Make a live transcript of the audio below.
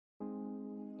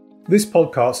This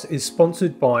podcast is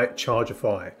sponsored by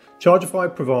Chargify.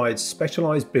 Chargify provides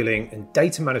specialized billing and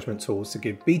data management tools to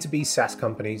give B2B SaaS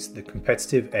companies the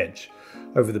competitive edge.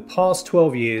 Over the past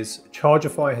 12 years,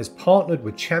 Chargify has partnered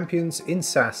with champions in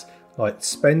SaaS like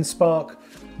SpendSpark,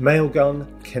 Mailgun,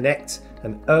 Connect,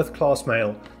 and Earth Class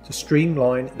Mail to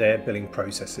streamline their billing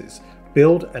processes,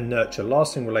 build and nurture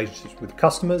lasting relationships with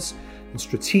customers, and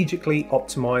strategically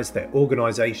optimize their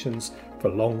organizations for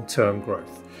long-term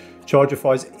growth.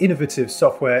 Chargify's innovative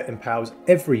software empowers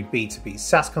every B2B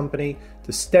SaaS company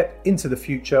to step into the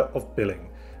future of billing.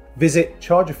 Visit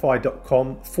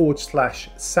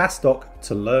chargify.com/SaaSdoc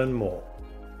to learn more.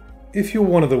 If you're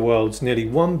one of the world's nearly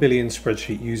 1 billion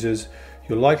spreadsheet users,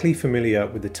 you're likely familiar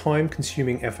with the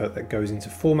time-consuming effort that goes into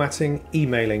formatting,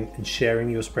 emailing, and sharing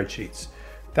your spreadsheets.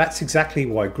 That's exactly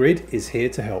why Grid is here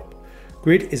to help.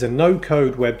 Grid is a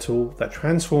no-code web tool that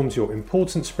transforms your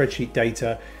important spreadsheet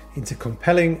data into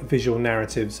compelling visual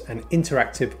narratives and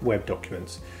interactive web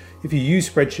documents. If you use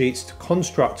spreadsheets to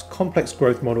construct complex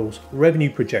growth models,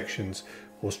 revenue projections,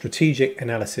 or strategic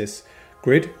analysis,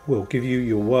 Grid will give you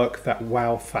your work that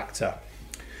wow factor.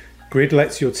 Grid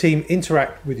lets your team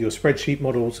interact with your spreadsheet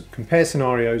models, compare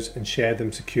scenarios, and share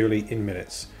them securely in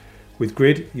minutes. With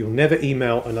Grid, you'll never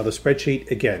email another spreadsheet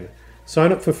again.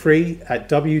 Sign up for free at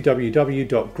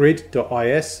www.grid.is.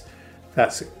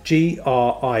 That's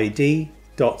GRID.is.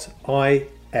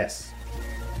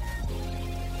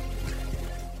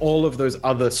 All of those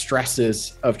other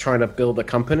stresses of trying to build a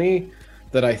company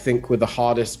that I think were the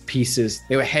hardest pieces.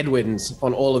 They were headwinds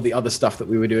on all of the other stuff that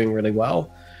we were doing really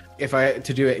well. If I had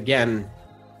to do it again,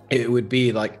 it would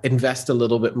be like invest a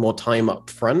little bit more time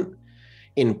up front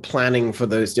in planning for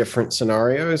those different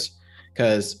scenarios,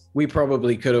 because we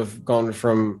probably could have gone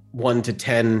from 1 to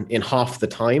 10 in half the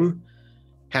time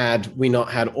had we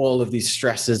not had all of these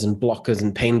stresses and blockers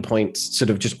and pain points sort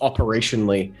of just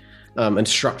operationally and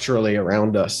structurally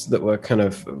around us that were kind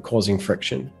of causing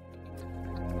friction.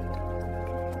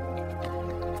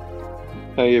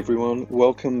 Hey everyone,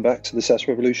 welcome back to the SaaS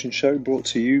Revolution show, brought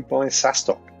to you by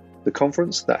SaaSdoc, the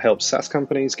conference that helps SaaS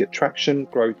companies get traction,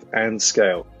 growth, and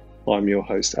scale. I'm your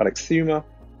host, Alex Thumer,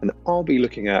 and I'll be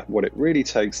looking at what it really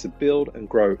takes to build and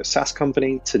grow a SaaS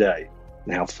company today,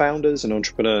 and how founders and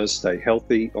entrepreneurs stay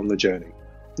healthy on the journey.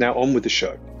 Now on with the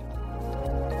show.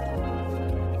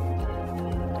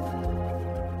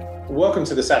 Welcome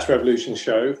to the SaaS Revolution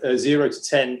show, 0 to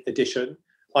 10 edition.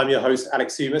 I'm your host,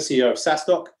 Alex Thumer, CEO of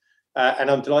SaaSdoc,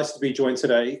 and I'm delighted to be joined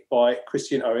today by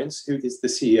Christian Owens, who is the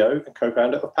CEO and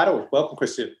co-founder of Paddle. Welcome,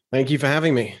 Christian. Thank you for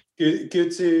having me.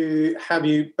 Good to have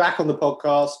you back on the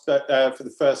podcast, but for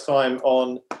the first time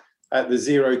on the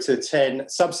 0 to 10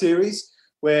 sub-series,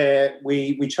 where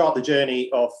we chart the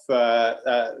journey of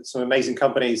some amazing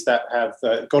companies that have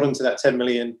gotten to that 10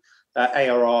 million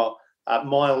ARR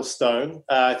milestone.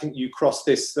 I think you crossed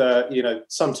this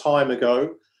some time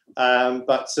ago,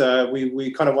 but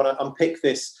we kind of want to unpick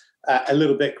this a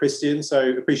little bit, Christian, so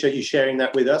appreciate you sharing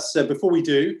that with us. So before we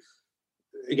do,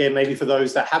 again, maybe for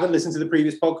those that haven't listened to the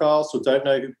previous podcast or don't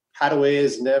know who Paddle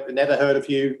is, never heard of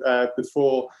you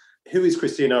before, who is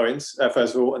Christian Owens,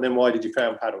 first of all, and then why did you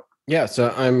found Paddle? Yeah,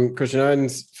 so I'm Christian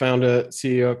Owens, founder,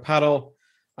 CEO of Paddle.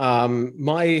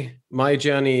 My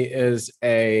journey is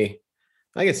I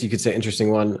guess you could say, interesting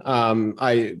one.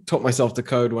 I taught myself to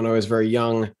code when I was very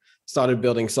young, started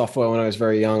building software when I was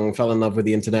very young, fell in love with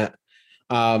the internet,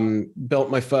 built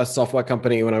my first software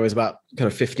company when I was about kind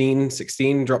of 15,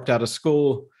 16, dropped out of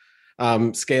school,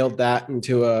 scaled that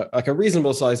into a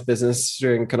reasonable sized business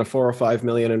doing kind of 4 or 5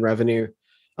 million in revenue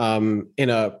in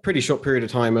a pretty short period of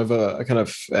time, over a kind of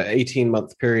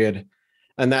 18-month period.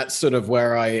 And that's sort of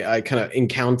where I kind of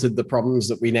encountered the problems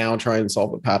that we now try and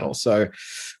solve at Paddle. So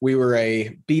we were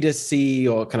a B2C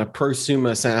or kind of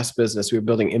prosumer SaaS business. We were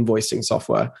building invoicing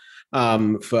software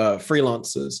for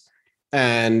freelancers.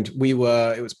 And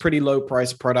it was pretty low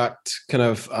price product, kind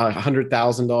of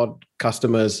 100,000 odd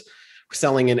customers,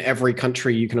 selling in every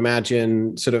country you can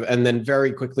imagine, sort of. And then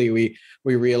very quickly we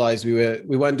realized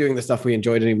we weren't doing the stuff we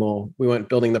enjoyed anymore. We weren't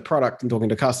building the product and talking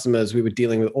to customers. We were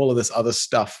dealing with all of this other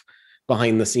stuff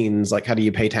behind the scenes, like how do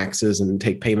you pay taxes and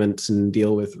take payments and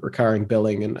deal with recurring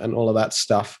billing and all of that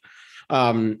stuff.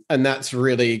 And that's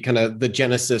really kind of the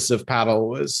genesis of Paddle.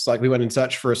 Was like we went in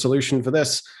search for a solution for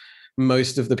this.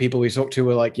 Most of the people we talked to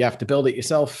were like, you have to build it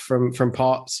yourself from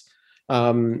parts.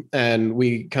 And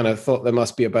we kind of thought there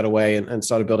must be a better way and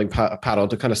started building Paddle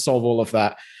to kind of solve all of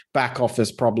that back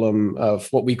office problem of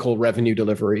what we call revenue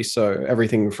delivery. So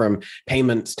everything from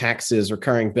payments, taxes,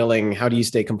 recurring billing, how do you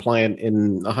stay compliant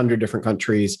in 100 different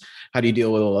countries? How do you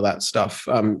deal with all of that stuff?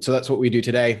 So that's what we do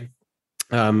today.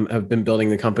 I've been building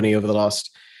the company over the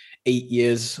last 8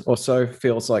 years or so.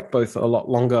 Feels like both a lot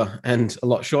longer and a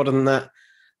lot shorter than that.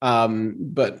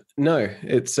 But no,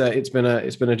 it's been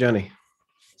a journey.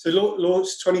 So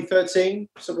launched 2013,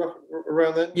 something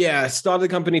around then? Yeah, started the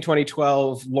company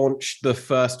 2012, launched the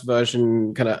first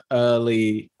version kind of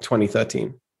early 2013.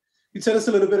 Can you tell us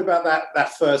a little bit about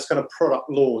that first kind of product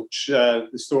launch, the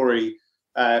story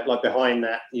like behind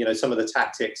that, some of the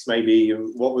tactics maybe, and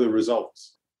what were the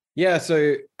results? Yeah,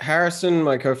 so Harrison,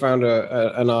 my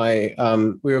co-founder, and I,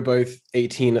 we were both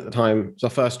 18 at the time. It was our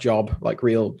first job, like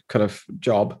real kind of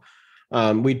job.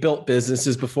 We'd built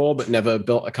businesses before, but never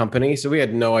built a company. So we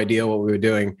had no idea what we were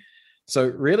doing. So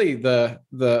really the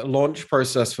launch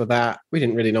process for that, we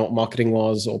didn't really know what marketing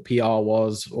was or PR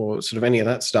was or sort of any of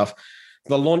that stuff.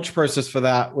 The launch process for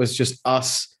that was just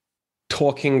us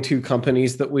talking to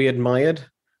companies that we admired.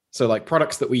 So like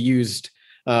products that we used,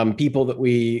 people that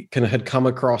we kind of had come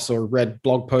across or read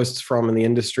blog posts from in the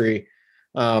industry,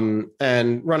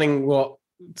 and running what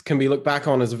can be looked back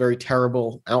on as a very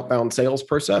terrible outbound sales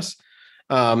process.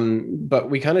 But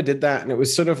we kind of did that, and it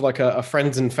was sort of like a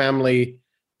friends and family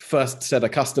first set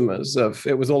of customers.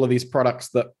 It was all of these products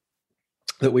that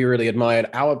we really admired.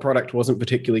 Our product wasn't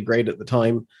particularly great at the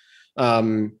time.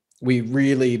 We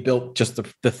really built just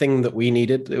the thing that we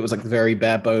needed. It was like very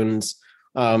bare bones.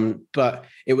 But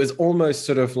it was almost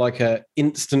sort of like a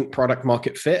instant product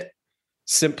market fit,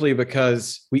 simply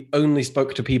because we only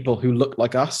spoke to people who looked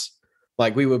like us.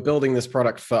 Like we were building this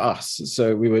product for us.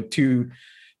 So we were two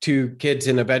kids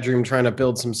in a bedroom trying to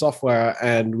build some software,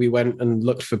 and we went and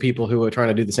looked for people who were trying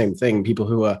to do the same thing, people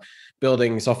who were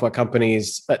building software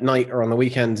companies at night or on the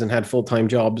weekends and had full-time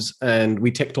jobs, and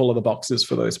we ticked all of the boxes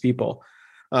for those people.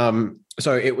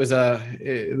 So it was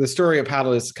the story of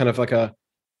Paddle is kind of like a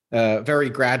very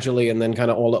gradually and then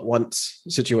kind of all at once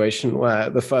situation,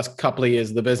 where the first couple of years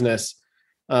of the business,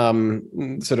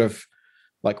 sort of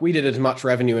like we did as much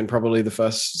revenue in probably the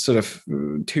first sort of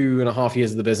 2.5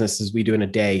 years of the business as we do in a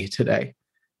day today.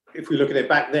 If we look at it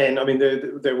back then, I mean,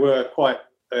 there were quite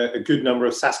a good number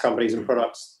of SaaS companies and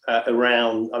products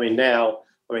around. I mean, now,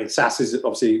 SaaS is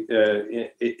obviously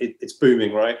it's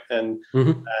booming, right? And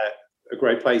a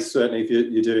great place certainly if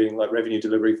you're doing like revenue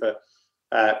delivery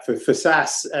for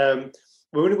SaaS.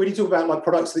 When you talk about like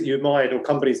products that you admired or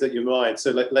companies that you admired,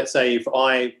 so let's say if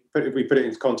we put it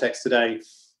into context today,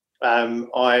 I'm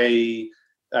going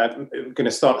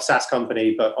to start a SaaS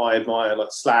company, but I admire like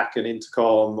Slack and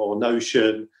Intercom or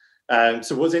Notion.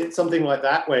 So was it something like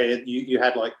that where you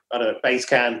had like, I don't know,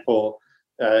 Basecamp or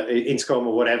Intercom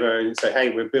or whatever, and say, hey,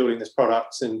 we're building this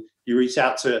product, and you reach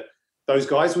out to those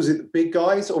guys? Was it the big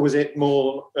guys, or was it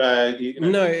more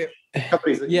no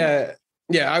companies that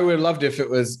Yeah, I would have loved if it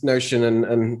was Notion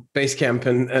and Basecamp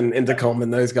and Intercom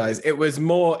and those guys. It was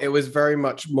very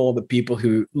much more the people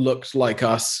who looked like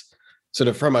us, sort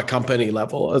of from a company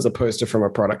level as opposed to from a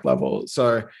product level.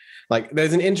 So like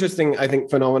there's an interesting, I think,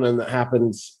 phenomenon that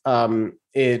happens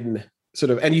in sort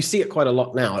of, and you see it quite a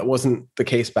lot now. It wasn't the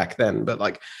case back then, but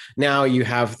like now you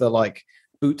have the like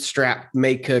bootstrap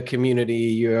maker community,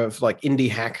 you have like indie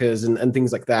hackers and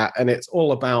things like that. And it's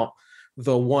all about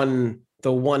the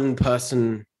one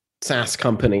person SaaS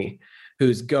company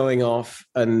who's going off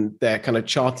and they're kind of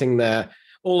charting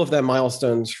all of their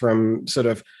milestones from sort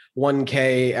of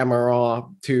 1K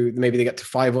MRR to maybe they get to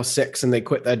 5 or 6 and they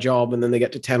quit their job, and then they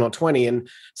get to 10 or 20. And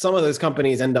some of those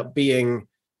companies end up being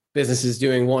businesses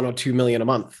doing 1 or 2 million a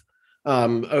month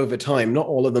over time. Not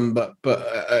all of them, but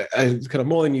kind of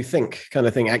more than you think kind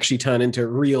of thing actually turn into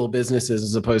real businesses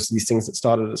as opposed to these things that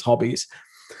started as hobbies.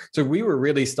 So we were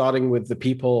really starting with the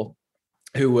people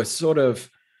who were sort of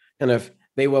kind of,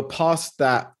 they were past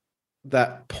that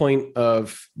point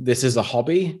of this is a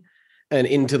hobby and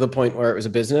into the point where it was a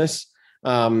business.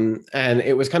 And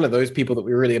it was kind of those people that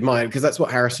we really admired, because that's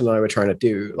what Harrison and I were trying to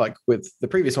do, like with the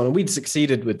previous one. And we'd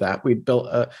succeeded with that. We'd built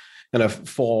a kind of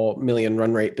 4 million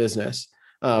run rate business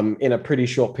in a pretty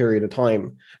short period of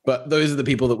time. But those are the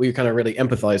people that we kind of really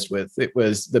empathized with. It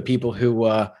was the people who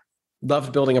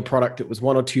loved building a product. It was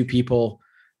 1 or 2 people.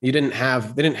 They didn't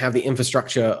have the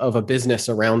infrastructure of a business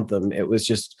around them. It was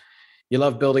just, you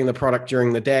love building the product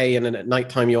during the day, and then at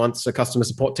nighttime you answer customer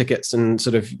support tickets and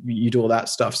sort of you do all that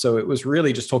stuff. So it was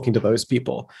really just talking to those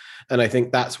people. And I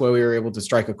think that's where we were able to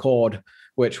strike a chord,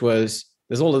 which was,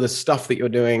 there's all of this stuff that you're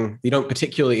doing you don't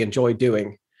particularly enjoy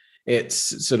doing.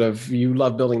 It's sort of, you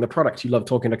love building the product, you love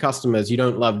talking to customers, you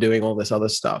don't love doing all this other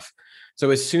stuff. So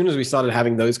as soon as we started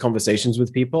having those conversations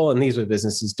with people, and these were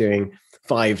businesses doing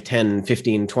 5, 10,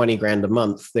 15, 20 grand a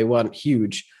month, they weren't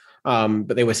huge,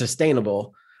 but they were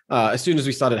sustainable. As soon as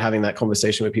we started having that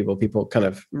conversation with people kind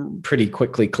of pretty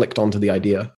quickly clicked onto the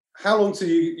idea. How long till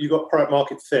you got product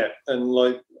market fit? And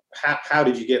like, how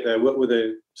did you get there? What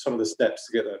were some of the steps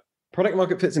to get there? Product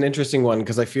market fit's an interesting one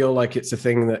because I feel like it's a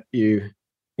thing that you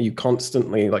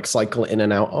constantly like cycle in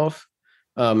and out of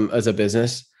as a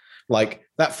business. Like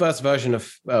that first version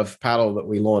of Paddle that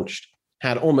we launched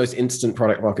had almost instant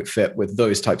product market fit with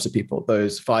those types of people,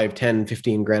 those 5, 10,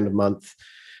 15 grand a month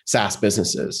SaaS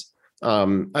businesses.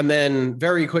 And then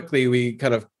very quickly we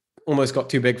kind of almost got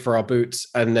too big for our boots.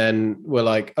 And then we're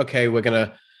like, okay, we're going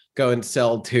to go and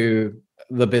sell to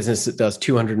the business that does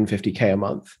 250K a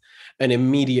month. And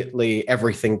immediately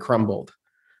everything crumbled.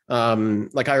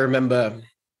 Like I remember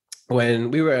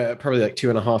when we were probably like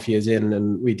 2.5 years in,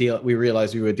 and we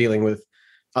realized we were dealing with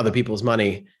other people's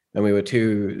money, and we were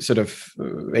two sort of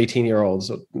 18-year-olds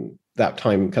at that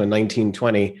time, kind of 19,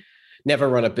 20, never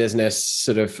run a business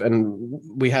sort of. And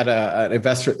we had an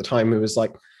investor at the time who was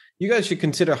like, you guys should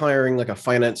consider hiring like a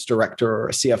finance director or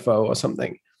a CFO or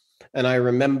something. And I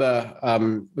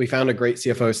remember we found a great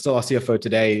CFO, still our CFO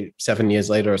today, 7 years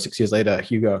later or 6 years later,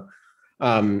 Hugo.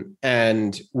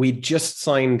 And we just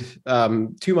signed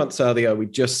 2 months earlier, we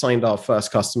just signed our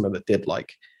first customer that did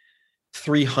like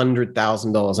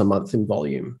 $300,000 a month in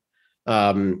volume.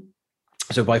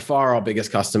 So by far our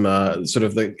biggest customer, sort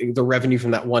of the revenue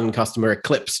from that one customer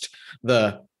eclipsed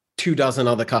the 24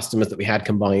 other customers that we had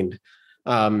combined.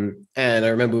 And I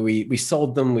remember we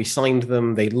sold them, we signed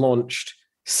them, they launched.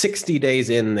 60 days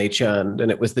in, they churned.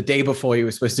 And it was the day before he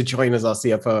was supposed to join as our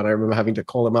CFO. And I remember having to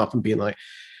call him up and being like,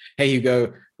 hey,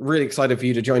 Hugo, really excited for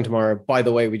you to join tomorrow. By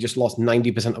the way, we just lost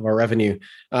 90% of our revenue.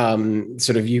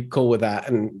 Sort of you cool with that?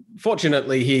 And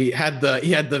fortunately, he had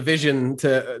the vision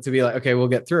to be like, okay, we'll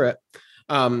get through it.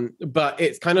 But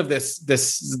it's kind of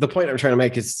the point I'm trying to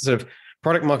make is sort of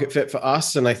product market fit for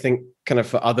us. And I think kind of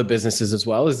for other businesses as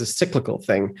well, is the cyclical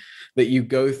thing that you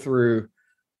go through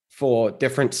for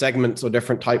different segments or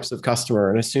different types of customer.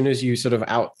 And as soon as you sort of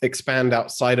expand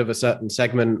outside of a certain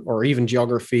segment or even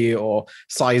geography or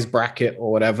size bracket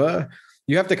or whatever,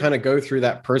 you have to kind of go through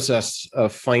that process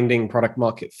of finding product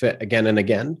market fit again and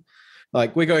again.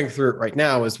 Like we're going through it right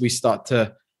now as we start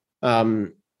to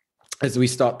kind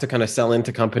of sell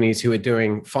into companies who are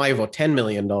doing $5 or $10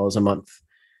 million a month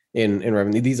in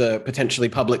revenue. These are potentially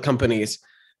public companies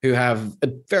who have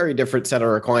a very different set of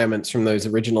requirements from those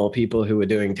original people who were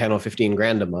doing 10 or 15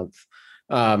 grand a month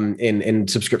in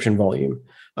subscription volume.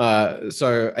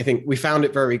 So I think we found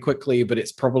it very quickly, but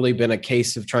it's probably been a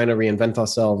case of trying to reinvent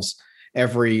ourselves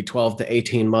every 12 to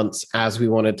 18 months as we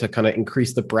wanted to kind of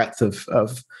increase the breadth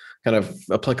of kind of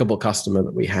applicable customer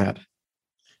that we had.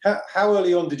 How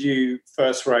early on did you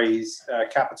first raise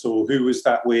capital? Who was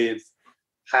that with?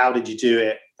 How did you do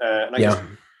it? And I guess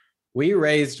we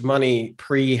raised money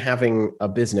pre having a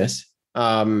business,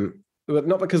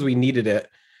 not because we needed it,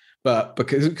 but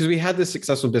because we had this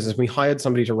successful business. We hired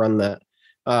somebody to run that.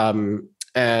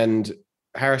 And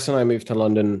Harris and I moved to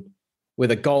London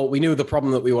with a goal. We knew the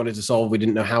problem that we wanted to solve. We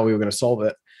didn't know how we were going to solve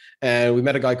it. And we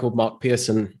met a guy called Mark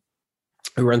Pearson,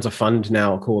 who runs a fund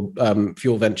now called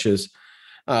Fuel Ventures.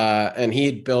 And he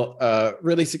had built a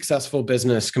really successful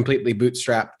business, completely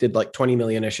bootstrapped, did like 20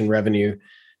 million-ish in revenue.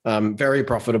 Very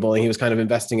profitable, and he was kind of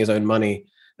investing his own money.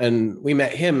 And we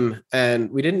met him,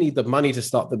 and we didn't need the money to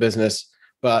start the business.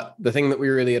 But the thing that we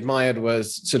really admired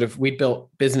was sort of we'd built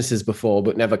businesses before,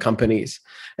 but never companies.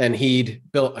 And he'd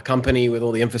built a company with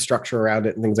all the infrastructure around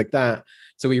it and things like that.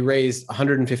 So we raised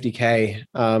 150K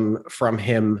from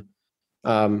him,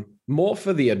 more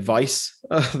for the advice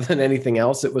than anything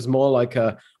else. It was more like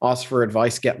a ask for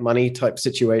advice, get money type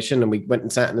situation. And we went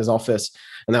and sat in his office,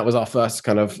 and that was our first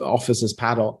kind of office as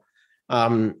Paddle.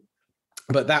 But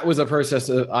that was a process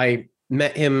that I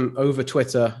met him over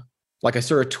Twitter. Like I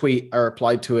saw a tweet, I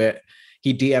replied to it.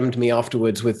 He DM'd me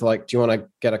afterwards with like, do you want to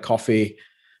get a coffee?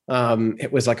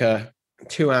 It was like a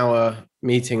 2-hour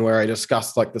meeting where I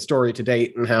discussed like the story to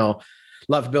date and how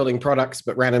loved building products,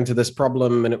 but ran into this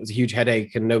problem and it was a huge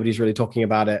headache and nobody's really talking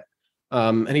about it.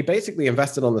 And he basically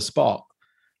invested on the spot,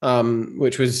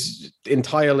 which was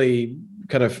entirely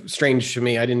kind of strange to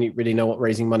me. I didn't really know what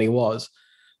raising money was.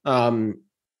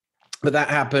 But that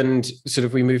happened, sort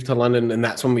of we moved to London, and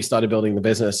that's when we started building the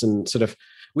business. And sort of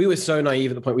we were so naive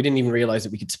at the point, we didn't even realize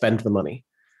that we could spend the money.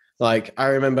 Like I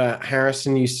remember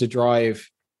Harrison used to drive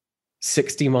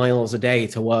 60 miles a day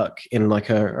to work in like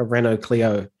a Renault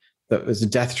Clio that was a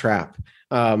death trap.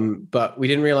 But we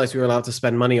didn't realize we were allowed to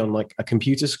spend money on like a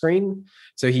computer screen.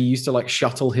 So he used to like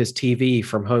shuttle his TV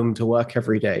from home to work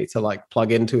every day to like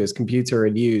plug into his computer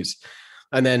and use.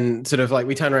 And then sort of like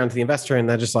we turn around to the investor and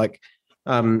they're just like,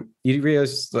 you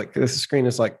realize like this screen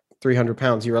is like 300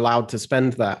 pounds. You're allowed to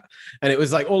spend that. And it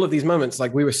was like all of these moments,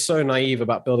 like we were so naive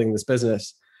about building this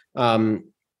business.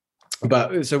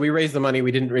 But so we raised the money,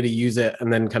 we didn't really use it,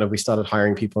 and then kind of we started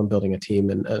hiring people and building a team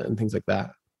and things like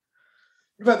that.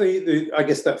 What about I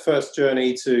guess that first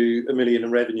journey to $1 million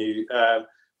in revenue?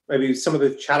 Maybe some of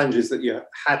the challenges that you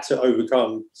had to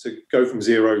overcome to go from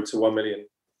 0 to 1 million.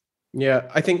 Yeah,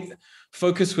 I think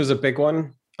focus was a big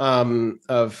one.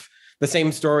 Of the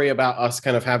same story about us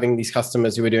kind of having these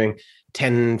customers who were doing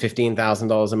 $10,000,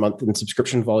 $15,000 a month in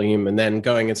subscription volume, and then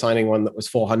going and signing one that was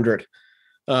 400.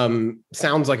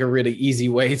 Sounds like a really easy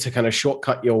way to kind of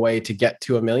shortcut your way to get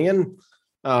to $1 million.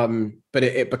 But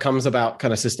it becomes about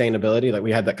kind of sustainability. Like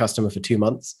we had that customer for 2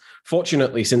 months.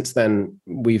 Fortunately, since then,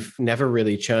 we've never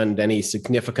really churned any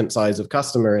significant size of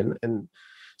customer in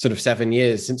sort of 7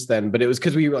 years since then. But it was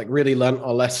because we like really learned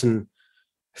our lesson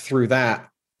through that,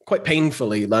 quite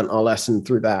painfully learned our lesson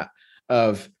through that,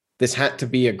 of this had to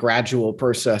be a gradual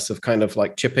process of kind of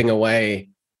like chipping away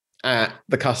at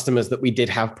the customers that we did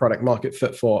have product market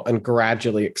fit for and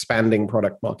gradually expanding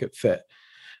product market fit.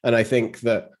 And I think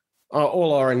that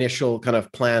all our initial kind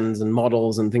of plans and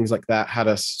models and things like that had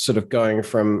us sort of going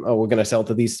from, oh, we're going to sell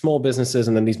to these small businesses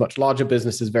and then these much larger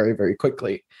businesses very, very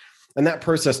quickly. And that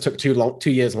process took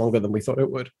 2 years longer than we thought it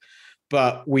would.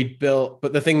 But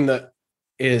the thing that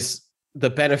is the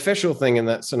beneficial thing in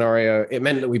that scenario, it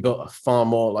meant that we built a far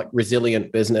more like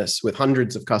resilient business with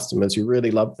hundreds of customers who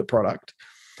really loved the product,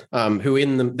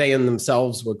 they in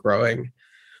themselves were growing.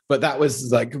 But that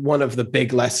was like one of the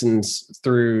big lessons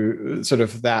through sort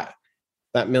of that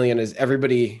million is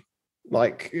everybody,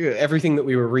 like everything that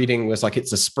we were reading was like,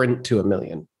 it's a sprint to $1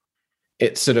 million.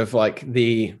 It's sort of like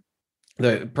the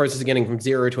process of getting from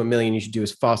 0 to $1 million, you should do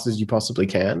as fast as you possibly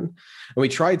can. And we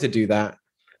tried to do that.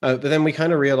 But then we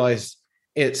kind of realized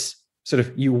it's sort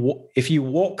of if you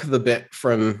walk the bit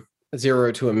from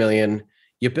 0 to $1 million,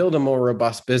 you build a more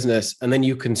robust business, and then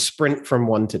you can sprint from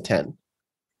 1 to 10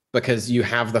 because you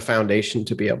have the foundation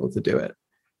to be able to do it.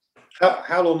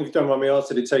 How long, if you don't mind me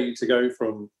asking, did it take you to go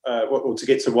from or to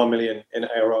get to 1 million in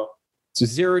ARR? So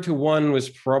 0 to 1 was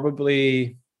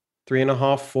probably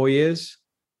 3.5, 4 years.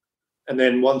 And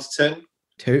then 1 to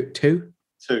 10? Two.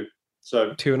 So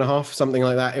 2.5, something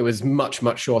like that. It was much,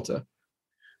 much shorter.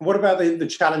 What about the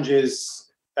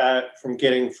challenges from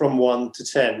getting from 1 to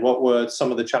 10? What were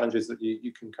some of the challenges that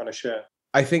you can kind of share?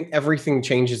 I think everything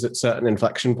changes at certain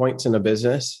inflection points in a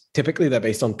business. Typically, they're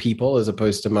based on people as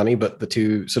opposed to money, but the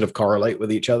two sort of correlate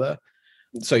with each other.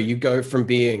 So you go from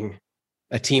being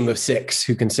a team of 6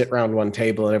 who can sit around one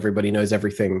table and everybody knows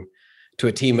everything to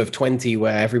a team of 20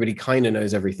 where everybody kind of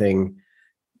knows everything,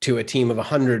 to a team of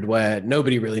 100 where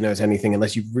nobody really knows anything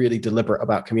unless you're really deliberate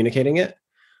about communicating it.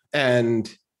 And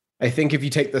I think if you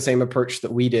take the same approach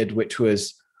that we did, which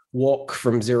was walk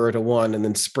from 0 to 1 and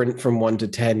then sprint from 1 to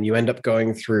 10, you end up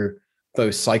going through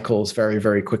those cycles very,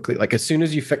 very quickly. Like as soon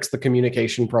as you fix the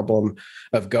communication problem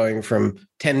of going from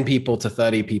 10 people to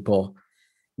 30 people,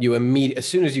 as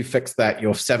soon as you fix that,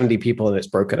 you're 70 people and it's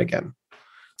broken again.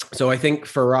 So I think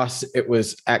for us, it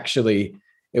was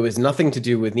nothing to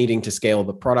do with needing to scale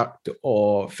the product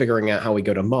or figuring out how we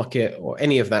go to market or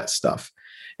any of that stuff.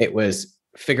 It was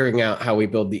figuring out how we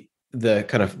build the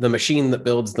kind of the machine that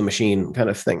builds the machine kind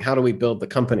of thing. How do we build the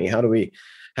company? How do we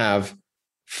have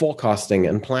forecasting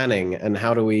and planning? And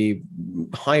how do we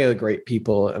hire great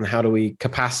people? And how do we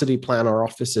capacity plan our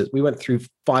offices? We went through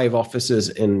 5 offices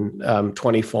in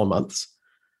 24 months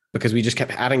because we just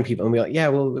kept adding people and we're like, yeah,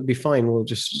 well, it'll be fine. We'll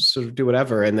just sort of do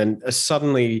whatever. And then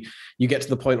suddenly you get to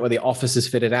the point where the office is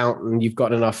fitted out and you've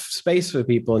got enough space for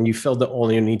people and you filled it all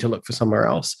and you need to look for somewhere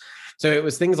else. So it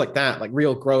was things like that, like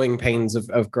real growing pains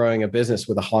of growing a business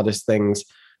were the hardest things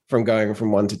from going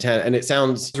from 1 to 10. And it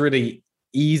sounds really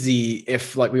easy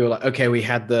if like we were like, okay, we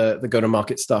had the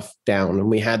go-to-market stuff down and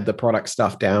we had the product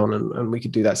stuff down and we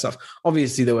could do that stuff.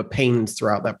 Obviously, there were pains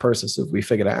throughout that process as we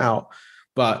figured it out.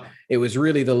 But it was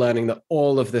really the learning that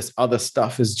all of this other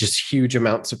stuff is just huge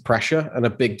amounts of pressure and a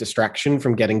big distraction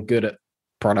from getting good at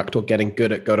product or getting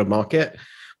good at go-to-market,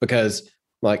 because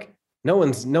like no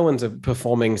one's a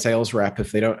performing sales rep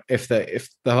if they're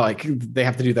like they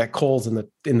have to do their calls in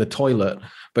the toilet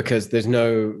because there's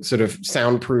no sort of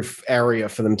soundproof area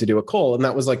for them to do a call. And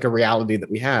that was like a reality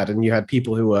that we had. And you had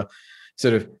people who were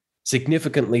sort of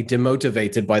significantly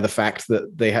demotivated by the fact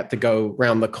that they had to go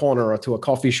around the corner or to a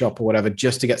coffee shop or whatever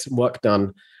just to get some work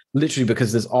done, literally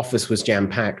because this office was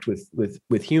jam-packed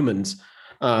with humans.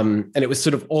 And it was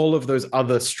sort of all of those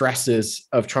other stresses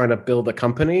of trying to build a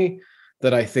company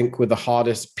that I think were the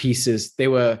hardest pieces. They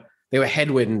were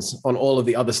headwinds on all of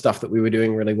the other stuff that we were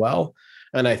doing really well.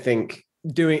 And I think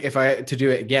if I had to do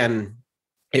it again,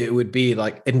 it would be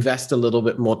like invest a little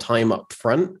bit more time up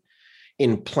front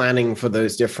in planning for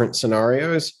those different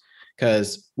scenarios.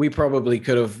 because we probably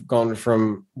could have gone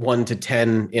from 1 to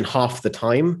 10 in half the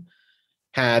time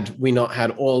had we not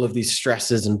had all of these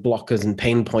stresses and blockers and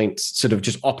pain points sort of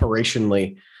just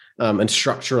operationally and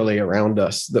structurally around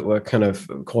us that were kind of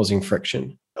causing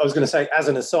friction. I was going to say as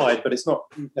an aside, but it's not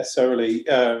necessarily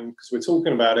because we're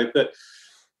talking about it. But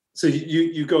so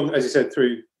you've gone, as you said,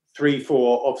 through 3-4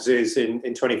 offices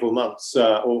in 24 months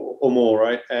or more,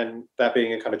 right? And that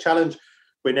being a kind of challenge.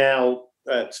 We're now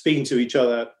speaking to each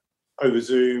other over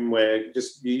Zoom, where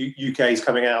just UK is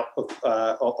coming out of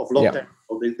lockdown,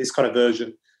 or this kind of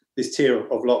version, this tier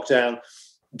of lockdown.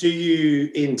 Do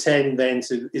you intend then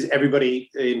is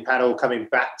everybody in panel coming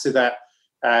back to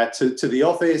that, to the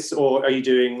office, or are you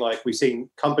doing like we've seen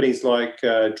companies like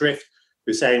Drift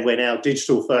who are saying we're now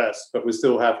digital first, but we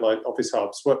still have like office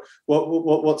hubs?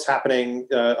 What's happening,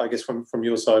 I guess, from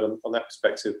your side on that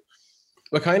perspective?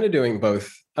 We're kind of doing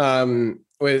both.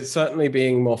 We're certainly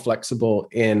being more flexible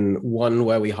in one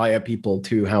where we hire people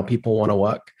to how people want to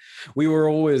work. We were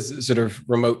always sort of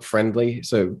remote friendly.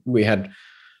 So we had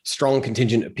strong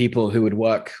contingent of people who would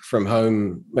work from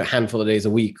home a handful of days a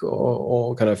week,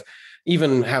 or kind of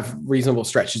even have reasonable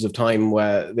stretches of time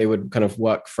where they would kind of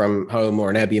work from home or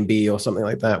an Airbnb or something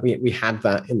like that. We had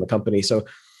that in the company. So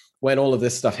when all of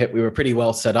this stuff hit, we were pretty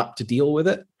well set up to deal with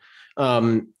it.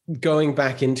 Going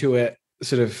back into it,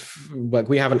 sort of like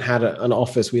we haven't had an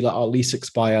office. We let our lease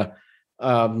expire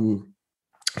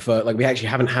for like, we actually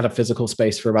haven't had a physical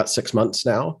space for about 6 months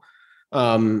now.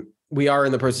 We are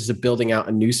in the process of building out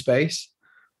a new space,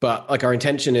 but like our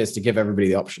intention is to give everybody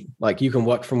the option. Like you can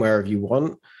work from wherever you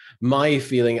want. My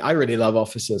feeling, I really love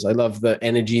offices. I love the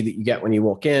energy that you get when you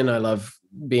walk in. I love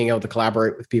being able to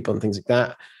collaborate with people and things like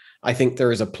that. I think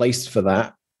there is a place for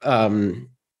that in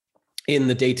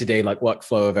the day-to-day like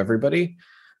workflow of everybody.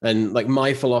 And like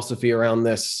my philosophy around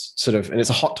this sort of, and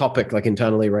it's a hot topic like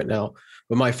internally right now,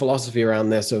 but my philosophy around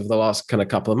this over the last kind of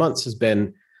couple of months has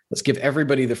been, let's give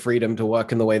everybody the freedom to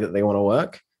work in the way that they want to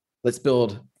work. Let's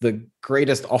build the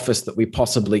greatest office that we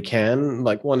possibly can.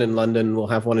 Like one in London, we'll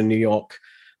have one in New York.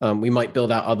 We might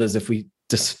build out others if we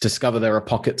discover there are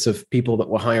pockets of people that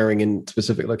we're hiring in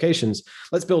specific locations.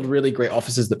 Let's build really great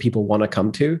offices that people want to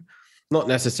come to, not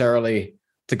necessarily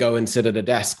to go and sit at a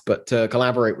desk, but to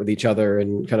collaborate with each other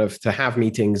and kind of to have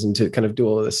meetings and to kind of do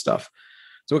all of this stuff.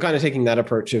 So we're kind of taking that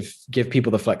approach of give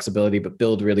people the flexibility, but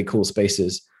build really cool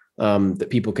spaces that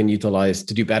people can utilize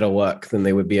to do better work than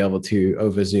they would be able to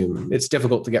over Zoom. It's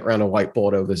difficult to get around a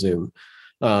whiteboard over Zoom.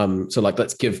 So like,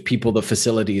 let's give people the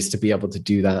facilities to be able to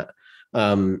do that.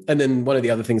 And then one of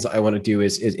the other things that I want to do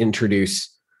is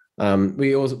introduce,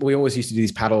 we always used to do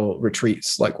these paddle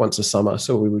retreats like once a summer.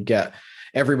 So we would get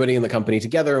everybody in the company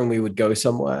together and we would go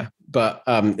somewhere, but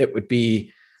it would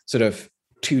be sort of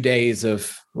 2 days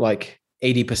of like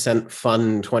 80%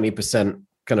 fun, 20%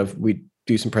 kind of, we'd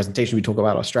do some presentation, we'd talk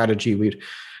about our strategy, we'd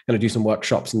kind of do some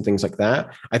workshops and things like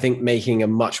that. I think making a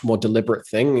much more deliberate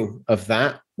thing of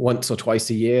that once or twice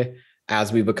a year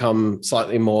as we become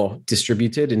slightly more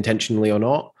distributed, intentionally or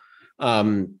not.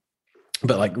 But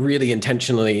like really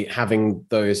intentionally having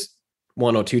those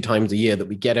 1 or 2 times a year that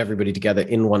we get everybody together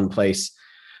in one place.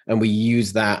 And we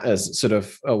use that as sort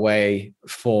of a way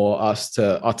for us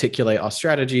to articulate our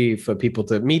strategy, for people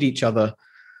to meet each other.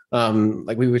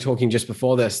 Like we were talking just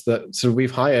before this, that so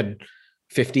we've hired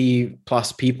 50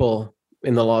 plus people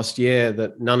in the last year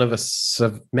that none of us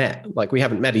have met. Like we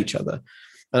haven't met each other.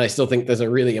 And I still think there's a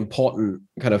really important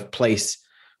kind of place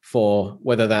for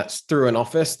whether that's through an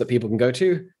office that people can go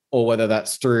to, or whether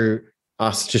that's through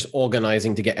us just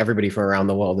organizing to get everybody from around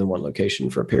the world in one location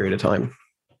for a period of time.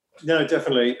 No,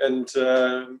 definitely. And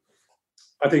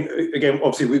I think, again,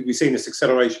 obviously we've seen this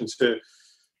acceleration to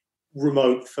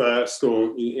remote first,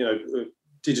 or,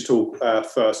 digital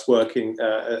first working,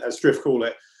 as Drift call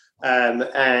it.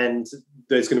 And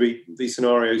there's going to be these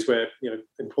scenarios where,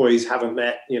 employees haven't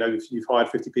met, you've hired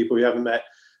 50 people you haven't met.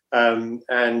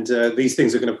 And these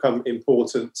things are going to become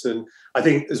important. And I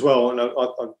think as well, and I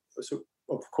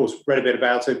of course read a bit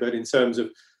about it, but in terms of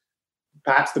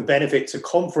perhaps the benefit to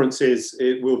conferences,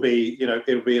 it will be,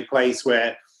 it'll be a place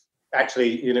where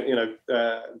actually,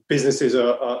 businesses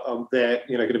are there,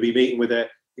 going to be meeting with their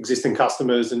existing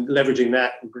customers and leveraging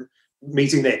that, and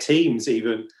meeting their teams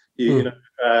even,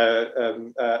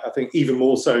 I think even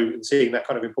more so, and seeing that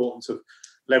kind of importance of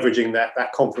leveraging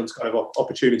that conference kind of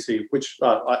opportunity, which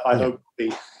I hope will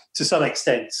be to some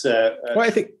extent. Well,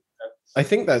 I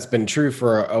think that's been true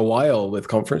for a while with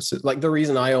conferences. Like the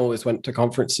reason I always went to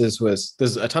conferences was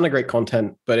there's a ton of great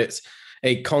content, but it's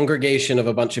a congregation of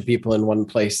a bunch of people in one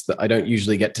place that I don't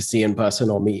usually get to see in person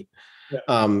or meet.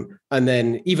 And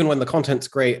then even when the content's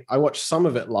great, I watch some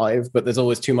of it live, but there's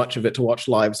always too much of it to watch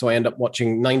live. So I end up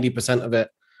watching 90% of it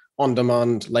on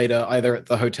demand later, either at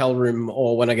the hotel room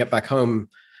or when I get back home.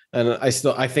 And I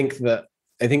think that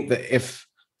if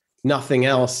nothing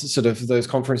else, sort of those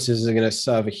conferences are going to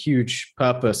serve a huge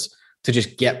purpose to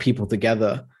just get people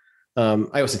together.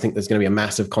 I also think there's going to be a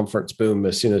massive conference boom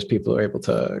as soon as people are able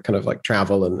to kind of like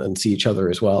travel and see each other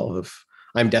as well.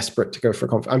 I'm desperate to go for a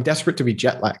conference. I'm desperate to be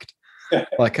jet lagged.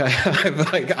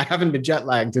 I haven't been jet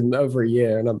lagged in over a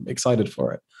year, and I'm excited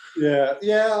for it. Yeah.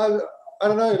 I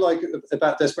don't know, like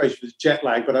about desperation with jet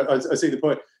lag, but I see the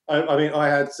point. I mean, I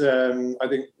had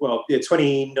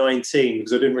 2019,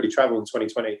 because I didn't really travel in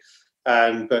 2020,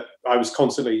 but I was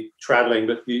constantly traveling.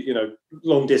 But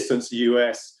long distance, the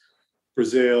US,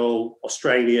 Brazil,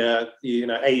 Australia,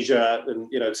 Asia, and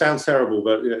it sounds terrible,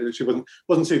 but it actually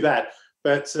wasn't too bad.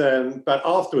 But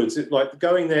afterwards, like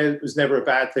going there was never a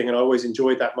bad thing, and I always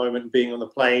enjoyed that moment of being on the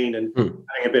plane and having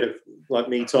a bit of like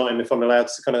me time, if I'm allowed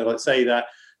to kind of like say that.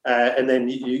 And then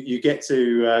you get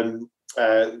to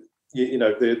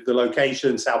the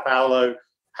location, Sao Paulo,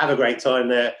 have a great time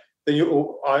there. Then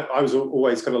I was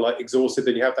always kind of like exhausted.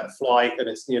 Then you have that flight, and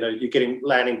it's you're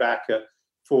landing back at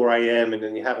 4 a.m. and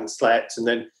then you haven't slept, and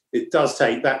then it does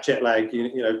take that jet lag.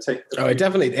 It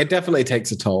definitely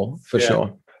takes a toll for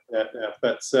sure. Yeah,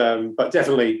 but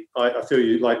definitely, I feel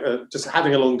you. Like just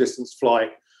having a long distance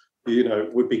flight,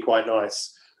 would be quite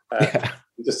nice.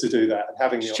 Just to do that, and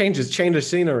having change the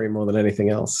scenery more than anything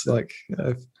else.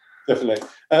 Definitely.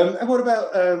 And what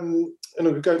about? And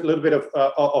we'll go a little bit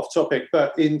off topic,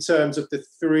 but in terms of the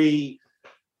three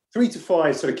to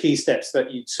five sort of key steps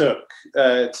that you took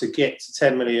to get to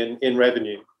 10 million in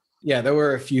revenue. Yeah, there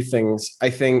were a few things.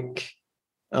 I think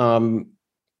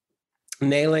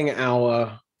nailing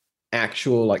our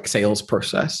actual like sales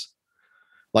process,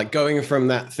 like going from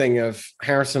that thing of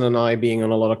Harrison and I being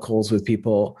on a lot of calls with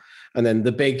people. And then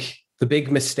the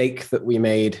big mistake that we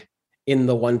made in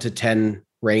the 1 to 10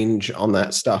 range on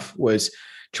that stuff was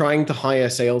trying to hire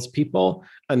salespeople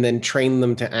and then train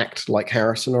them to act like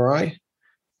Harrison or I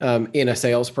in a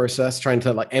sales process, trying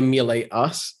to like emulate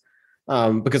us,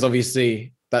 because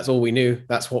obviously that's all we knew.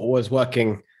 That's what was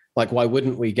working. Like, why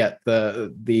wouldn't we get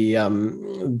the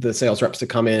sales reps to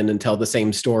come in and tell the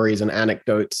same stories and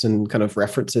anecdotes and kind of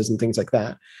references and things like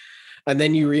that? And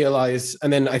then you realize,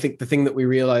 and then I think the thing that we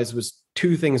realized was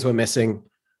two things were missing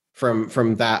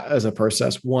from that as a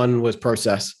process. One was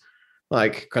process,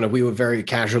 like kind of we were very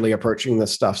casually approaching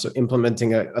this stuff. So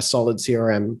implementing a solid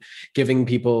CRM, giving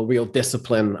people real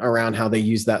discipline around how they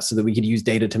use that so that we could use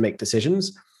data to make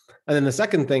decisions. And then the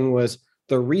second thing was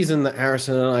the reason that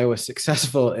Harrison and I were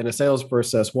successful in a sales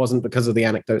process wasn't because of the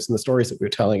anecdotes and the stories that we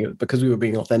were telling, it was because we were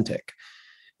being authentic.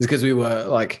 It's because we were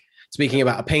like speaking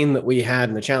about a pain that we had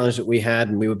and the challenge that we had,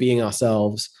 and we were being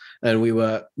ourselves, and we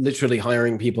were literally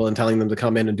hiring people and telling them to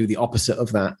come in and do the opposite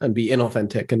of that and be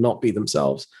inauthentic and not be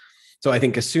themselves. So I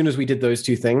think as soon as we did those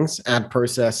two things, add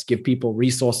process, give people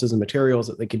resources and materials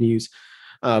that they can use,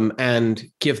 and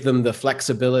give them the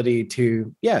flexibility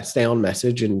to, stay on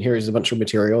message, and here's a bunch of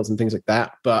materials and things like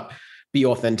that, but be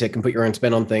authentic and put your own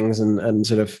spin on things and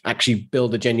sort of actually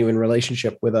build a genuine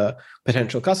relationship with a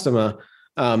potential customer.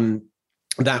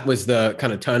 That was the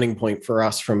kind of turning point for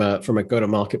us from a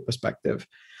go-to-market perspective.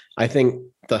 I think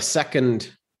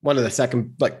one of the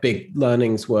second like big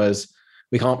learnings was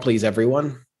we can't please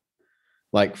everyone.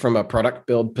 Like from a product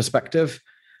build perspective,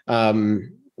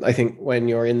 I think when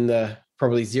you're in the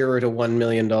probably $0 to $1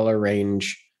 million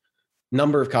range,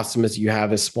 number of customers you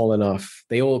have is small enough.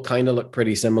 They all kind of look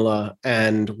pretty similar.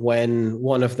 And when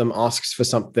one of them asks for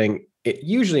something, it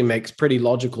usually makes pretty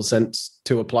logical sense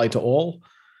to apply to all.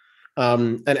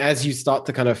 And as you start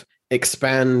to kind of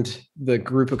expand the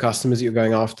group of customers you're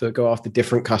going after, go after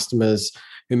different customers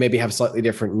who maybe have slightly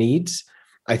different needs.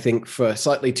 I think for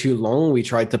slightly too long, we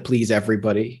tried to please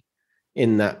everybody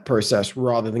in that process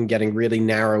rather than getting really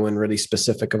narrow and really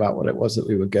specific about what it was that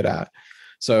we were good at.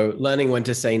 So learning when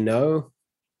to say no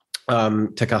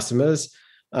to customers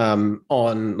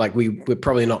on like, we're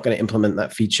probably not going to implement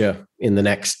that feature in the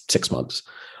next 6 months.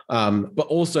 But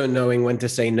also knowing when to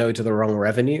say no to the wrong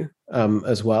revenue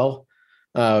as well.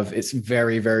 It's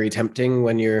very, very tempting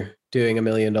when you're doing $1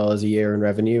 million a year in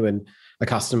revenue and a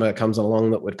customer comes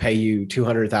along that would pay you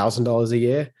 $200,000 a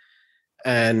year,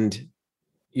 and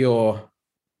your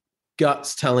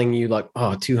gut's telling you like,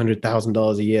 oh,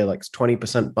 $200,000 a year, like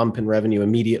 20% bump in revenue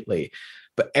immediately.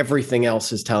 But everything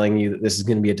else is telling you that this is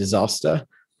going to be a disaster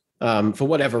for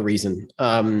whatever reason.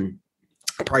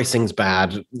 Pricing's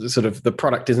bad, sort of the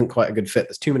product isn't quite a good fit,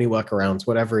 there's too many workarounds,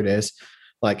 whatever it is.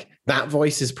 Like that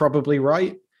voice is probably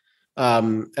right,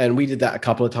 And we did that a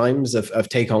couple of times of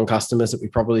take on customers that we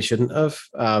probably shouldn't have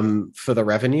for the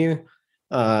revenue.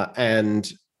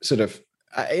 And sort of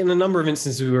in a number of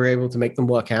instances, we were able to make them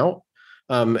work out.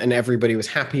 And everybody was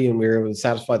happy and we were able to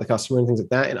satisfy the customer and things like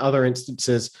that. In other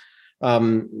instances,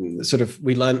 sort of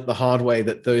we learned the hard way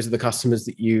that those are the customers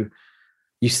that you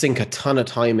sink a ton of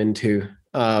time into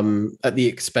at the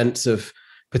expense of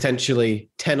potentially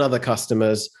 10 other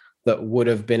customers that would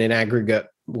have been in aggregate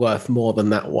worth more than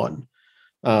that one.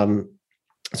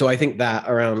 So I think that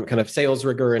around kind of sales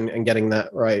rigor and getting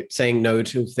that right, saying no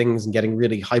to things and getting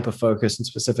really hyper-focused and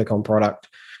specific on product,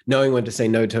 knowing when to say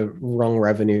no to wrong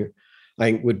revenue, I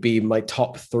think would be my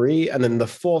top three. And then the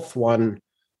fourth one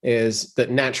is that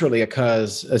naturally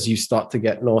occurs as you start to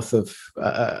get north of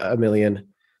a million,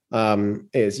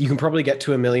 is you can probably get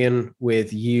to 1 million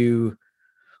with you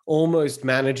almost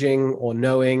managing or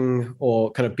knowing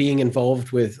or kind of being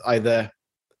involved with either,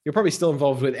 you're probably still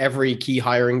involved with every key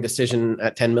hiring decision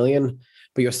at 10 million,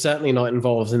 but you're certainly not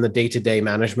involved in the day-to-day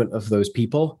management of those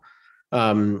people,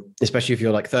 especially if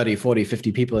you're like 30, 40,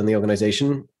 50 people in the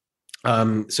organization.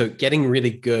 So getting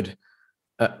really good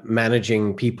at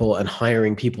managing people and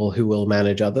hiring people who will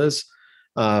manage others.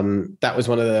 That was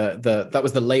one of that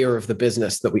was the layer of the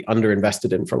business that we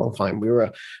underinvested in for a long time.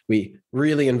 We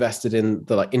really invested in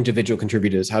the like individual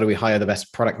contributors. How do we hire the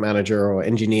best product manager or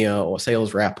engineer or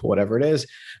sales rep or whatever it is?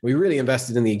 We really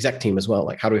invested in the exec team as well.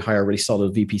 Like how do we hire a really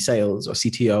solid VP sales or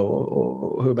CTO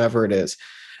or whomever it is?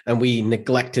 And we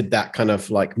neglected that kind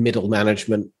of like middle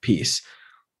management piece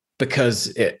because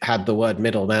it had the word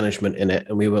middle management in it.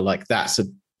 And we were like, that's a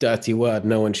dirty word.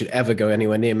 No one should ever go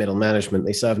anywhere near middle management.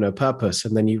 They serve no purpose.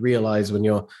 And then you realize when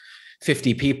you're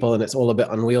 50 people and it's all a bit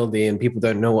unwieldy and people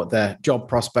don't know what their job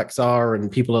prospects are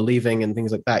and people are leaving and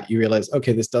things like that, you realize,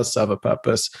 okay, this does serve a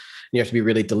purpose. And you have to be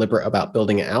really deliberate about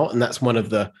building it out. And that's one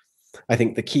of the, I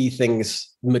think the key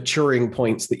things, maturing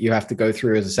points that you have to go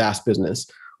through as a SaaS business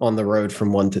on the road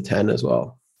from 1 to 10 as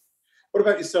well. What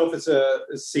about yourself as a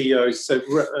CEO? So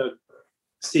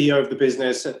CEO of the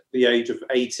business at the age of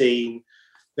 18,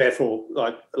 therefore,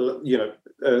 like, a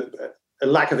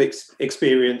lack of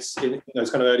experience in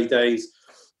those kind of early days.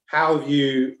 How have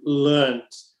you learned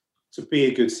to be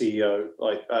a good CEO?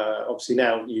 Like, obviously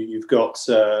now you've got,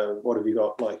 what have you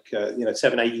got? Like,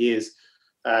 7-8 years,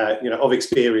 of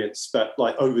experience, but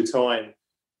like over time,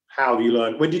 how have you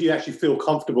learned? When did you actually feel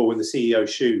comfortable in the CEO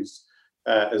shoes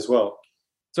as well?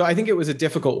 So I think it was a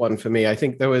difficult one for me. I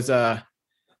think there was a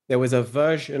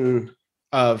version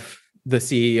of the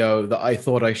CEO that I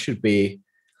thought I should be.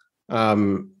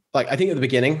 Like I think at the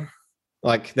beginning,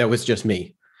 like there was just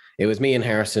me. It was me and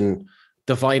Harrison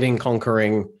dividing,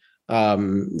 conquering.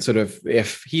 Sort of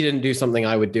if he didn't do something,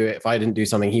 I would do it. If I didn't do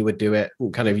something, he would do it.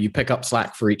 And kind of you pick up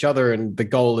slack for each other, and the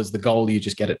goal is the goal. You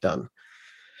just get it done.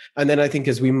 And then I think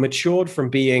as we matured from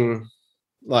being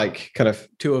like kind of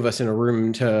two of us in a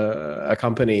room to a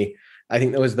company, I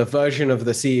think there was the version of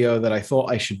the CEO that I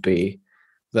thought I should be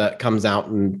that comes out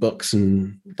in books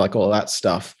and like all that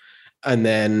stuff. And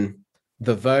then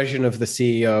the version of the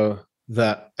CEO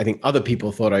that I think other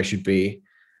people thought I should be.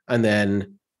 And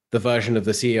then the version of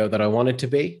the CEO that I wanted to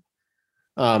be.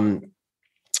 And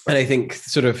I think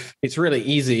sort of it's really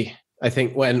easy, I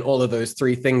think, when all of those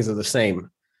three things are the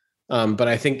same. But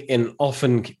I think in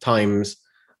often times,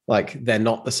 like they're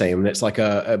not the same. And it's like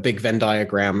a big Venn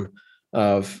diagram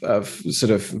of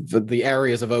sort of the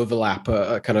areas of overlap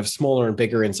are kind of smaller and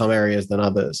bigger in some areas than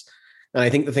others. And I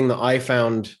think the thing that I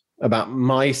found about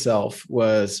myself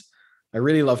was I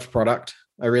really loved product.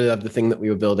 I really loved the thing that we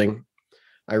were building.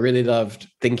 I really loved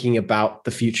thinking about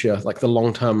the future, like the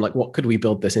long term, like what could we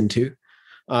build this into?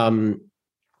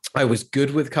 I was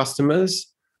good with customers,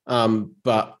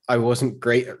 but I wasn't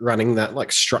great at running that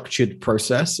like structured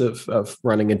process of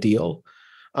running a deal.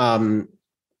 I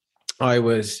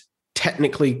was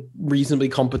technically reasonably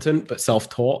competent, but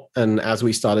self-taught. And as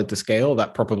we started to scale,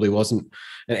 that probably wasn't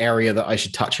an area that I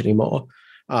should touch anymore.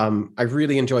 I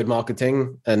really enjoyed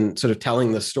marketing and sort of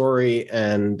telling the story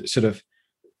and sort of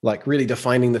like really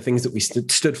defining the things that we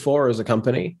stood for as a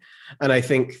company. And I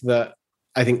think the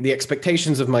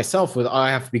expectations of myself was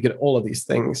I have to be good at all of these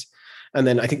things. And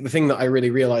then I think the thing that I really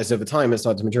realized over time as I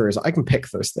started to mature is I can pick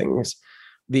those things.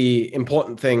 The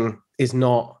important thing is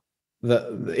not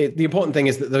the important thing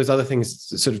is that those other things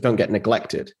sort of don't get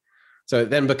neglected. So it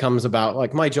then becomes about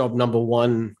like my job, number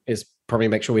one, is probably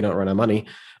make sure we don't run out of money.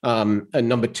 And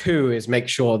number two is make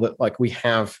sure that like we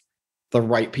have the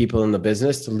right people in the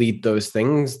business to lead those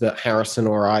things that Harrison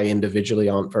or I individually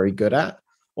aren't very good at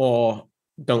or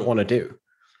don't want to do.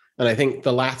 And I think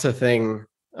the latter thing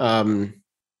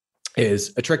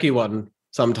is a tricky one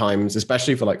sometimes,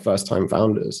 especially for like first-time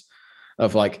founders.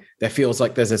 of like, there feels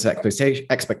like there's this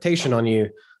expectation on you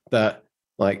that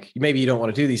like, maybe you don't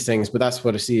want to do these things, but that's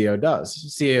what a CEO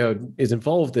does. CEO is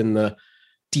involved in the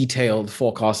detailed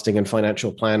forecasting and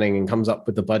financial planning and comes up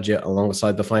with the budget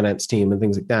alongside the finance team and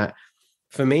things like that.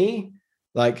 For me,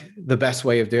 like the best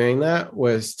way of doing that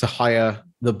was to hire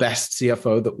the best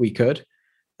CFO that we could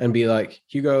and be like,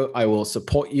 Hugo, I will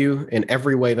support you in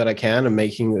every way that I can and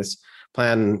making this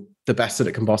plan the best that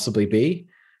it can possibly be.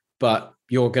 But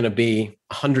you're going to be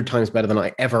 100 times better than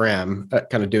I ever am at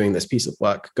kind of doing this piece of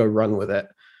work. Go run with it.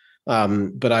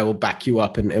 But I will back you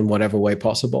up in whatever way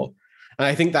possible. And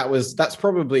I think that's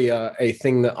probably a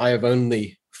thing that I have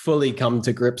only fully come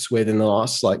to grips with in the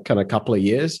last like kind of couple of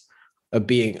years of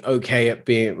being okay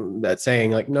at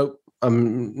saying like, nope,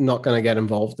 I'm not going to get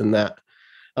involved in that.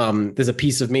 There's a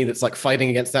piece of me that's like fighting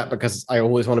against that because I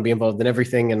always want to be involved in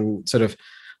everything and sort of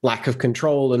lack of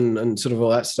control and sort of all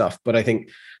that stuff. But I think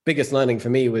biggest learning for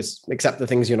me was accept the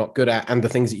things you're not good at and the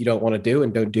things that you don't want to do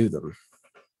and don't do them.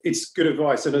 It's good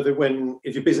advice. I know that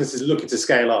if your business is looking to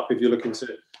scale up, if you're looking to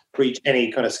reach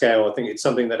any kind of scale, I think it's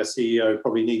something that a CEO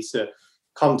probably needs to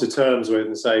come to terms with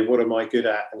and say, what am I good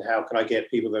at and how can I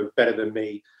get people that are better than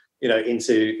me,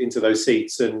 into those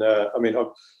seats. And I mean,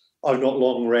 I've not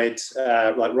long read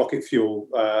like Rocket Fuel,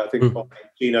 I think by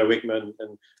Gino Wickman,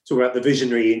 and talk about the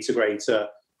visionary integrator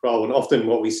role. And often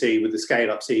what we see with the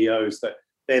scale-up CEOs, that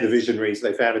they're the visionaries.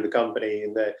 They founded the company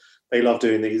and they love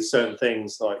doing these certain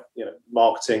things like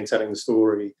marketing, telling the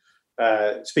story,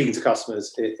 speaking to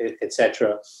customers,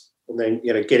 etc. And then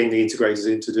getting the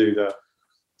integrators in to do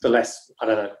the less, I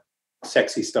don't know,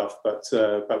 sexy stuff, but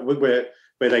where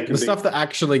they can the stuff that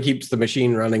actually keeps the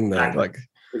machine running there,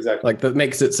 exactly, like that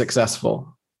makes it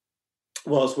successful.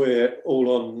 Whilst we're all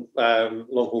on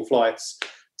long haul flights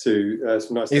to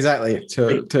some nice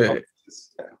to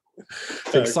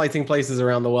exciting places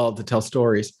around the world to tell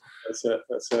stories. That's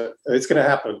it. It's going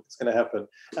to happen.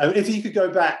 If you could go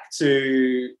back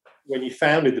to when you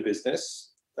founded the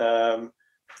business, from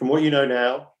what you know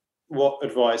now, what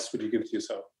advice would you give to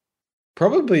yourself?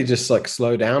 Probably just like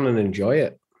slow down and enjoy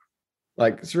it.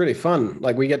 Like it's really fun.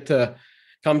 Like we get to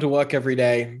come to work every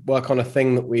day, work on a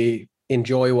thing that we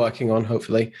enjoy working on,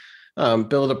 hopefully,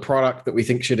 build a product that we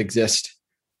think should exist.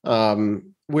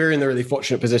 We're in the really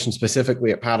fortunate position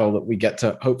specifically at Paddle that we get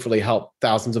to hopefully help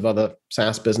thousands of other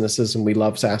SaaS businesses, and we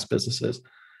love SaaS businesses.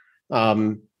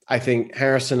 I think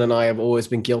Harrison and I have always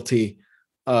been guilty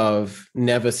of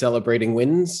never celebrating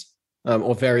wins,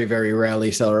 or very, very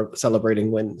rarely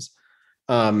celebrating wins,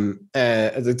 to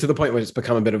the point where it's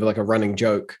become a bit of like a running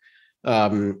joke,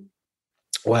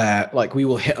 where like we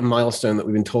will hit a milestone that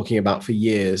we've been talking about for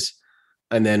years,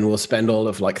 and then we'll spend all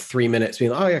of like 3 minutes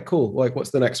being like, oh yeah, cool. Like,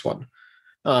 what's the next one?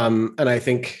 And I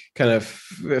think kind of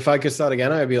if I could start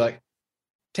again, I'd be like,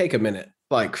 take a minute,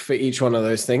 like for each one of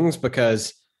those things,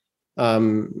 because it's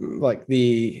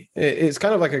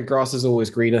kind of like a grass is always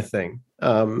greener thing,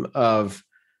 of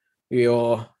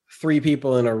you're 3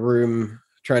 people in a room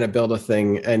trying to build a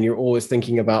thing, and you're always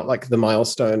thinking about like the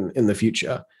milestone in the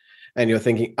future. And you're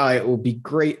thinking, it will be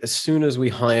great as soon as we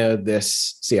hire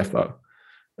this CFO,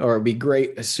 or it'd be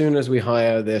great as soon as we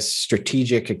hire this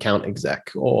strategic account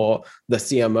exec, or the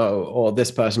CMO, or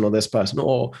this person,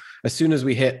 or as soon as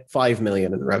we hit 5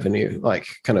 million in revenue, like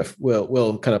kind of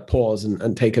we'll kind of pause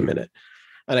and take a minute.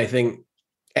 And I think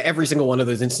every single one of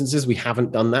those instances, we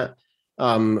haven't done that.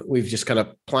 We've just kind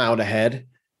of plowed ahead.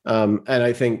 And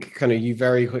I think kind of you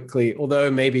very quickly,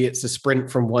 although maybe it's a sprint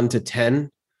from 1 to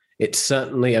 10, it's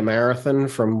certainly a marathon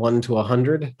from 1 to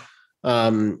 100.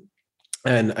 And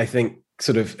I think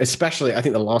sort of, especially, I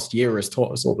think the last year has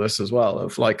taught us all this as well,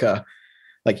 of like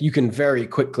you can very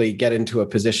quickly get into a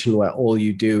position where all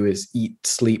you do is eat,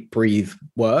 sleep, breathe,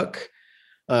 work.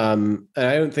 And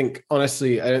I don't think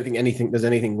there's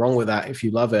anything wrong with that if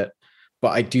you love it.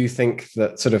 But I do think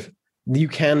that sort of you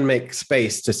can make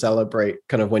space to celebrate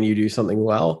kind of when you do something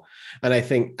well. And I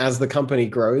think as the company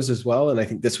grows as well, and I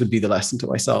think this would be the lesson to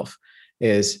myself,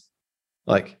 is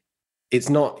like, it's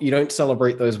not, you don't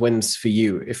celebrate those wins for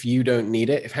you if you don't need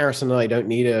it. If Harrison and I don't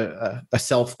need a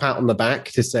self pat on the back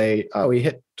to say, oh, we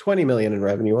hit 20 million in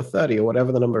revenue, or 30, or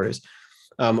whatever the number is,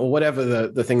 or whatever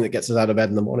the thing that gets us out of bed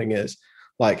in the morning is,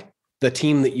 like the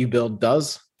team that you build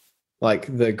does, like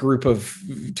the group of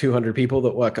 200 people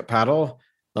that work at Paddle,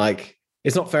 like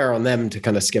it's not fair on them to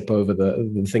kind of skip over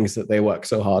the things that they work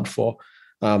so hard for,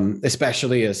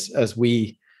 especially as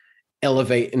we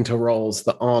elevate into roles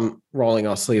that aren't rolling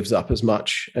our sleeves up as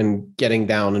much and getting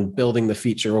down and building the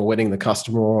feature or winning the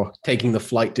customer or taking the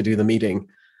flight to do the meeting.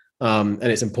 And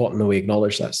it's important that we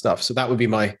acknowledge that stuff. So that would be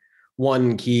my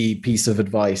one key piece of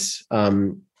advice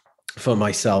for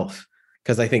myself,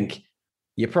 because I think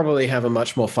you probably have a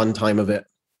much more fun time of it.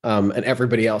 And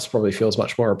everybody else probably feels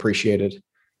much more appreciated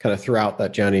kind of throughout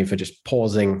that journey for just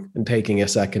pausing and taking a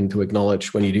second to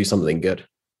acknowledge when you do something good.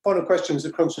 Final questions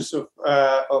are conscious of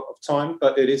time,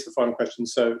 but it is the final question,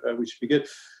 so we should be good.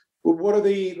 What are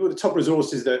the top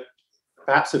resources that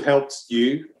perhaps have helped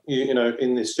you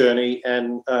in this journey,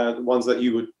 and the ones that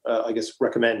you would, I guess,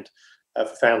 recommend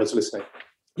for founders listening?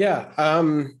 Yeah,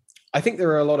 I think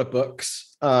there are a lot of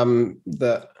books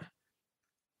that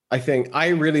I think I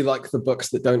really like the books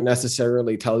that don't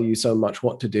necessarily tell you so much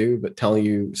what to do, but tell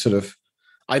you sort of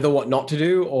either what not to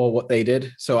do or what they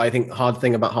did. So I think Hard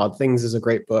Thing About Hard Things is a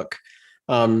great book.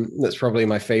 That's probably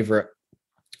my favorite,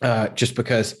 just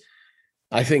because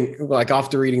I think like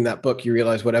after reading that book, you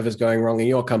realize whatever's going wrong in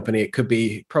your company, it could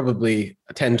be probably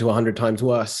 10 to 100 times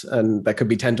worse, and there could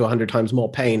be 10 to 100 times more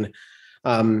pain.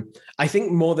 I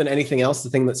think more than anything else, the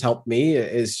thing that's helped me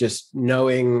is just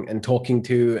knowing and talking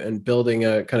to and building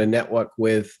a kind of network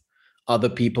with other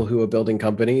people who are building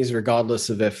companies, regardless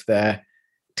of if they're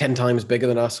 10 times bigger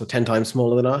than us or 10 times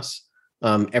smaller than us.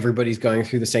 Everybody's going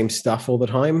through the same stuff all the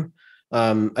time.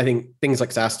 I think things like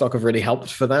SaaStock have really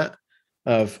helped for that.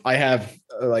 I have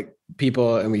like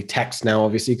people, and we text now,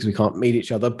 obviously, because we can't meet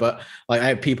each other. But like I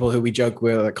have people who we joke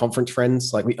with, like conference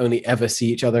friends. Like we only ever see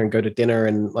each other and go to dinner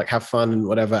and like have fun and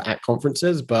whatever at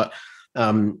conferences. But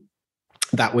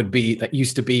that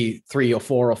used to be 3 or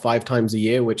 4 or 5 times a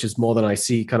year, which is more than I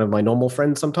see kind of my normal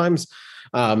friends sometimes.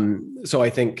 So I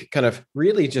think kind of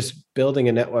really just building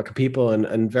a network of people,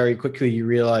 and very quickly you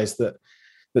realize that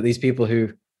these people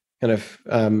who kind of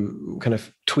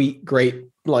tweet great,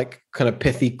 like kind of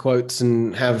pithy quotes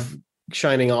and have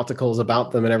shining articles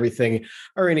about them and everything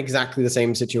are in exactly the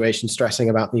same situation, stressing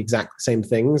about the exact same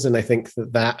things. And I think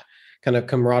that kind of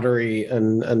camaraderie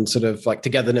and sort of like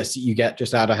togetherness that you get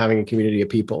just out of having a community of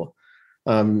people.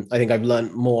 I think I've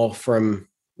learned more from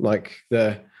like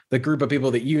the group of people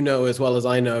that you know as well as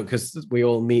I know, because we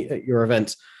all meet at your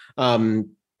events.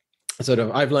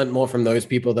 I've learned more from those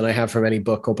people than I have from any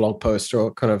book or blog post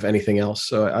or kind of anything else.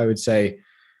 So I would say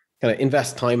kind of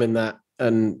invest time in that.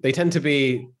 And they tend to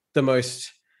be the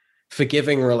most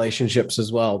forgiving relationships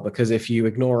as well, because if you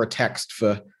ignore a text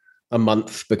for a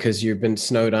month because you've been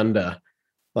snowed under,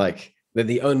 like they're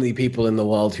the only people in the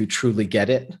world who truly get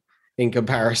it in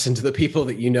comparison to the people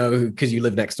that you know because you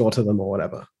live next door to them or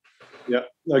whatever. Yeah,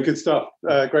 no, good stuff.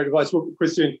 Great advice. Well,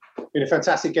 Christian, you're a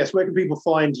fantastic guest. Where can people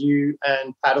find you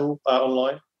and Paddle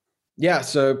online? Yeah,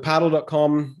 so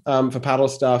paddle.com for paddle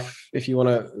stuff. If you want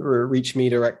to reach me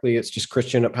directly, it's just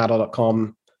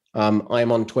christian@paddle.com.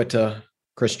 I'm on Twitter,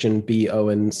 Christian B.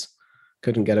 Owens.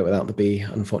 Couldn't get it without the B,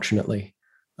 unfortunately.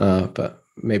 But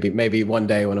maybe one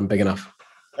day when I'm big enough.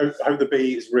 Hope the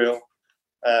B is real.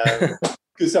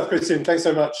 Good stuff, Christian. Thanks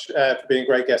so much for being a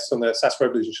great guest on the SaaS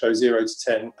Revolution Show 0 to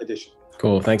 10 edition.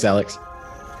 Cool. Thanks, Alex.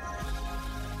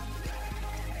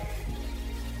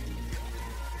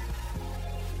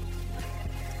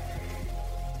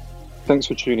 Thanks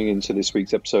for tuning in to this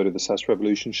week's episode of the SaaS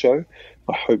Revolution Show.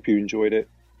 I hope you enjoyed it.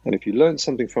 And if you learned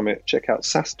something from it, check out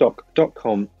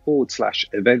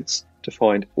saastock.com/events to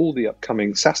find all the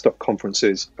upcoming SaaStock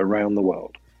conferences around the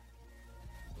world.